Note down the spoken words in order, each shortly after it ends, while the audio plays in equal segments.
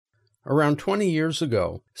Around 20 years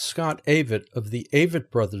ago, Scott Avett of the Avett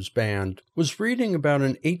Brothers Band was reading about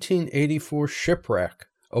an 1884 shipwreck.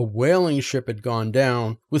 A whaling ship had gone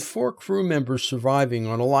down, with 4 crew members surviving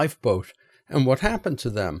on a lifeboat, and what happened to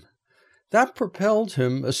them. That propelled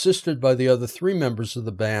him, assisted by the other 3 members of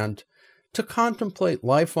the band, to contemplate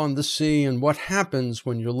life on the sea and what happens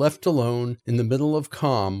when you're left alone in the middle of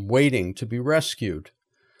calm, waiting to be rescued.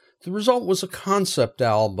 The result was a concept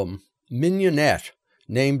album, Mignonette,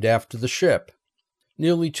 named after the ship.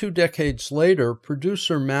 Nearly 2 decades later,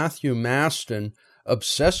 producer Matthew Maston,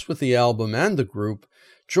 obsessed with the album and the group,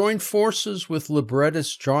 joined forces with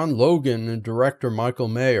librettist John Logan and director Michael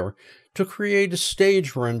Mayer to create a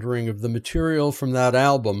stage rendering of the material from that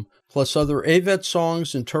album, plus other Avett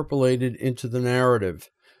songs interpolated into the narrative.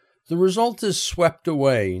 The result is Swept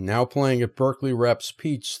Away, now playing at Berkeley Rep's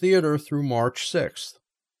Pete's Theater through March 6th.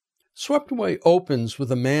 Swept Away opens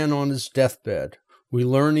with a man on his deathbed. We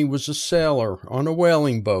learn he was a sailor on a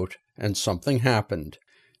whaling boat, and something happened.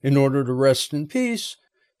 In order to rest in peace,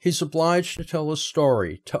 he's obliged to tell a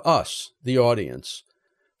story to us, the audience.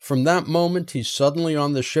 From that moment, he's suddenly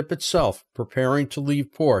on the ship itself, preparing to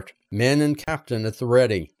leave port, men and captain at the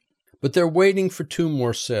ready. But they're waiting for 2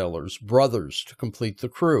 more sailors, brothers, to complete the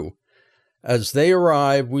crew. As they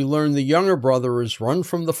arrive, we learn the younger brother has run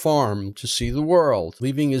from the farm to see the world,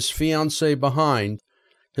 leaving his fiancée behind.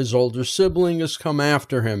 His older sibling has come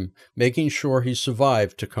after him, making sure he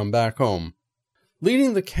survived to come back home.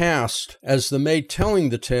 Leading the cast as the maid telling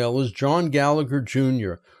the tale is John Gallagher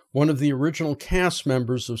Jr., one of the original cast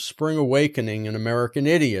members of Spring Awakening and American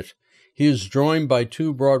Idiot. He is joined by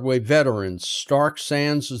 2 Broadway veterans, Stark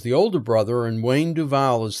Sands as the older brother and Wayne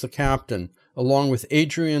Duvall as the captain, along with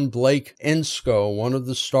Adrian Blake Ensko, one of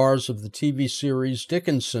the stars of the TV series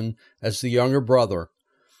Dickinson, as the younger brother.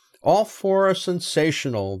 All 4 are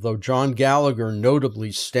sensational, though John Gallagher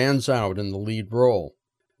notably stands out in the lead role.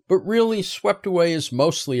 But really, Swept Away is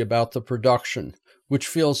mostly about the production, which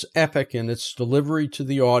feels epic in its delivery to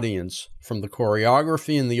the audience, from the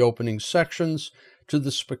choreography in the opening sections to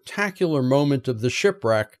the spectacular moment of the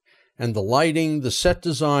shipwreck, and the lighting, the set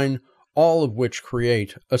design, all of which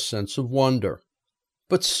create a sense of wonder.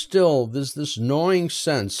 But still, there's this gnawing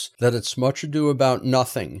sense that it's Much Ado About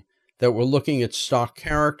Nothing, that we're looking at stock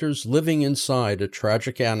characters living inside a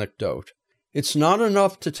tragic anecdote. It's not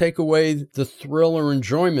enough to take away the thrill or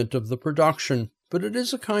enjoyment of the production, but it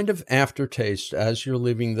is a kind of aftertaste as you're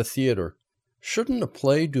leaving the theater. Shouldn't a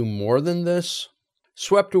play do more than this?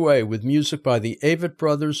 Swept Away, with music by the Avett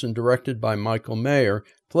Brothers and directed by Michael Mayer,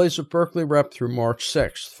 plays at Berkeley Rep through March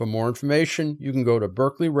 6th. For more information, you can go to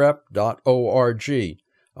berkeleyrep.org.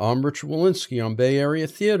 I'm Richard Walensky on Bay Area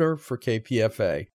Theater for KPFA.